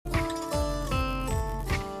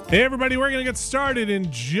Hey everybody, we're going to get started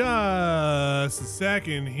in just a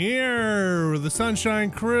second here. The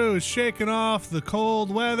Sunshine Crew is shaking off the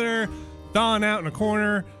cold weather, thawing out in a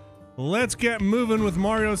corner. Let's get moving with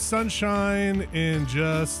Mario Sunshine in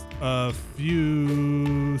just a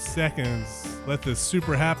few seconds. Let this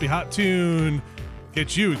super happy hot tune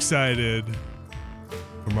get you excited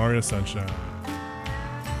for Mario Sunshine.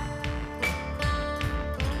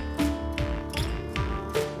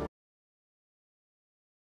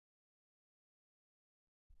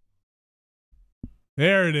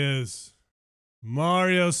 There it is.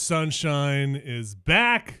 Mario Sunshine is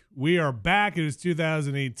back. We are back. It is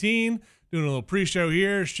 2018. Doing a little pre-show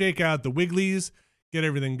here. Shake out the Wigglies. Get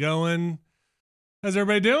everything going. How's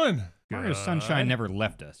everybody doing? Mario Sunshine never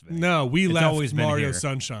left us. Vinny. No, we It's left always been Mario here.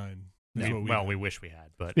 Sunshine. Well, we wish we had,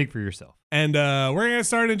 but Speak for yourself. And we're going to get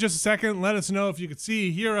started in just a second. Let us know if you could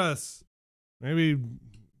see, hear us. Maybe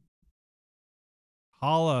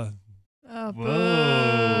holla. Oh, boo.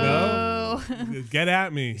 No? Get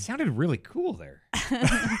at me. You sounded really cool there.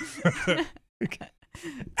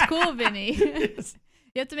 It's cool, Vinny.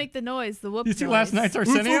 You have to make the noise, the whoop You see noise. last night's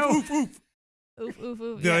Arsenio? Oof, oof, oof. Oof, oof,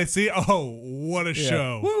 oof. Did I see? Oh, what a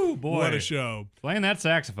show. Woo, boy. What a show. Playing that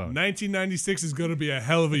saxophone. 1996 is going to be a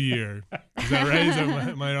hell of a year. Is that right?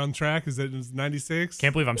 Am I on track? Is it 96?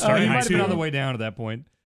 can't believe I'm Oh, starting you high might have been school. on the way down at that point.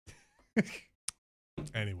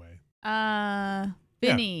 Anyway.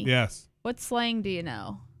 Vinny. Yeah. Yes. What slang do you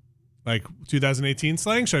know? Like 2018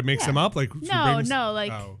 slang? Should I make some up? Like should we No, bring- no,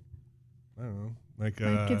 like Oh. I don't know. Like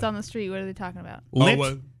kids on the street. What are they talking about? Lit? Oh,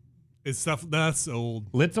 what? It's stuff that's old.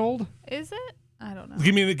 Lit's old? Is it? I don't know.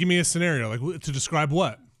 Give me a scenario like to describe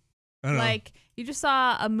what? I don't know. Like you just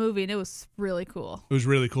saw a movie and it was really cool. It was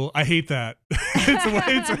really cool. I hate that.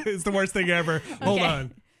 it's the worst thing ever. Hold Okay.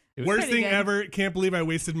 on. It was Worst pretty thing good. ever. Can't believe I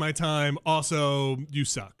wasted my time. Also, you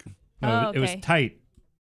suck. No, Oh, it was okay. tight.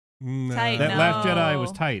 Nah. Tight, That no. Last Jedi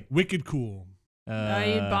was tight. Wicked cool. Are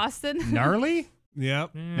you in Boston? Gnarly?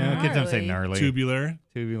 Yep. No, kids don't say Gnarly. gnarly. Tubular.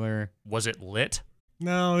 Tubular. Was it lit?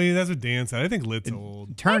 No, that's what Dan said. I think lit's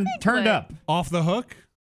old. Turned lit. up. Off the hook.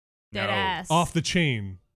 Dead No. ass. Off the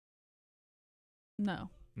chain. No.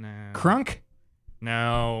 No. Crunk?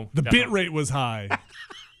 No. The Definitely- bit rate was high.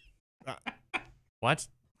 What?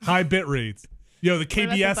 High bit rates. Yo, the about the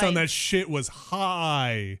KBS on that bytes? shit was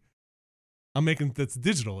high. I'm making that's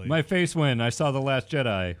digitally. My face when I saw The Last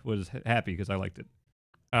Jedi was happy because I liked it.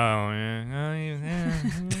 Oh, yeah.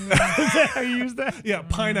 Is that how you use that? Yeah,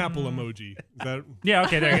 pineapple emoji. Is that Yeah,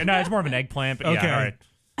 okay, there you go. No, it's more of an eggplant, but Okay. yeah,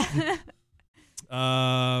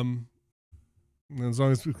 all right. As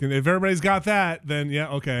long as we can, if everybody's got that, then yeah,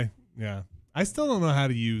 okay. Yeah. I still don't know how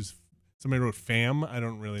to use somebody wrote fam. I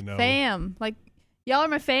don't really know. Fam. Like y'all are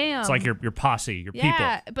my fam. It's like your posse, your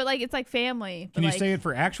yeah, but like it's like family. Can but, you like, say it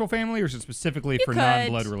for actual family or is it specifically You for could,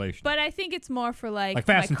 non-blood relations? But I think it's more for like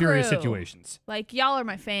Fast my and Furious crew. situations. Like y'all are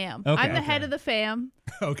my fam. Okay, I'm the head okay. of the fam,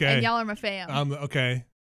 Okay. and y'all are my fam. Okay.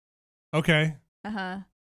 Okay. Uh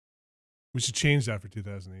We should change that for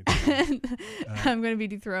 2018. huh. I'm gonna be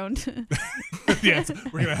dethroned. Yes,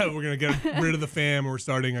 we're gonna get rid of the fam. And we're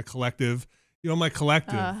starting a collective. You know, my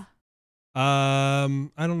collective. I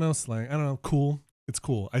don't know slang. I don't know. Cool. It's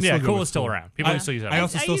cool. I Yeah, still go cool with is still around. People still use that. I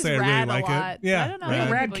also still use say I really rad a like lot, it. Yeah. but I don't know I think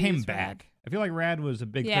Yeah. Rad People came use back. rad. I feel like Rad was a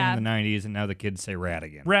big Yeah. thing in the 90s, and now the kids say Rad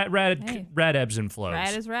again. Hey. Rad ebbs and flows.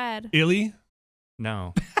 Rad is rad. Illy.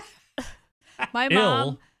 No. My Ill.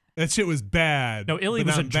 mom. That shit was bad. No, illy but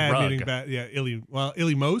was not a bad, drug. meaning bad. Yeah, illy. Well,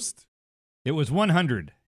 illy most. It was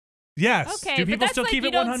 100. Yes. Okay, Do but people that's still like keep you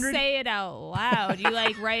it don't 100? say it out loud. You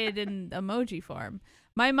like write it in emoji form.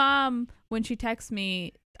 My mom, when she texts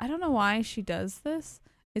me, I don't know why she does this.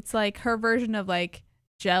 It's like her version of like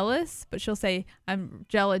jealous, but she'll say I'm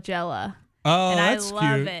Jella, Oh, and that's I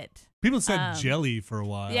love cute. it. People said jelly for a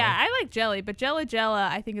while. Yeah, I like jelly, but Jella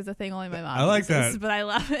I think is a thing only my mom I like uses, that. but I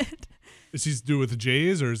love it. Is she do it with the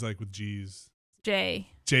J's or is it like with G's? J.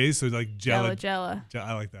 J's, so like Jella. Jella.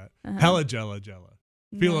 I like that. Uh-huh. Hella Jella.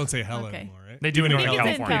 People No. don't say hella Okay. anymore, right? They do in I think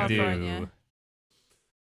it's in California. California.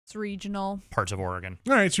 It's regional. Parts of Oregon.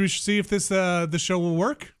 All right, should we see if this show will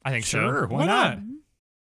work? I think Sure, so. why not? Mhm.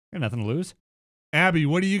 Got nothing to lose. Abby,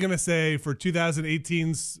 what are you gonna say for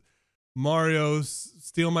 2018's Mario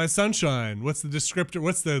Steal My Sunshine? What's the descriptor?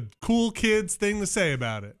 What's the cool kids thing to say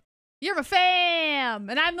about it? You're my fam,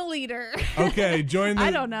 and I'm the leader. Okay, join the.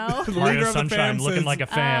 I don't know. The leader Mario of the Sunshine fam looking says, like a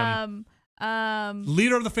fam.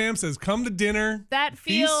 leader of the fam says, "Come to dinner." That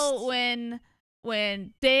feel Feast.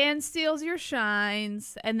 when Dan steals your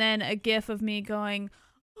shines, and then a gif of me going,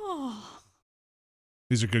 oh.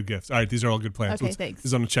 These are good gifts. All right, these are all good plans. Okay, thanks. This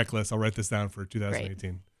is on the checklist. I'll write this down for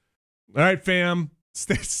 2018. All right, fam.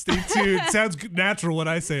 Stay tuned. Sounds natural when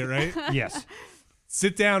I say it, right? Yes.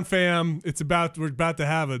 Sit down, fam. We're about to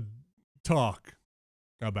have a talk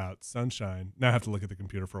about sunshine. Now I have to look at the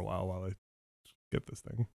computer for a while I get this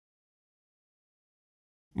thing.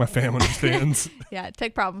 My fam understands. Yeah,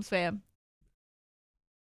 tech problems, fam.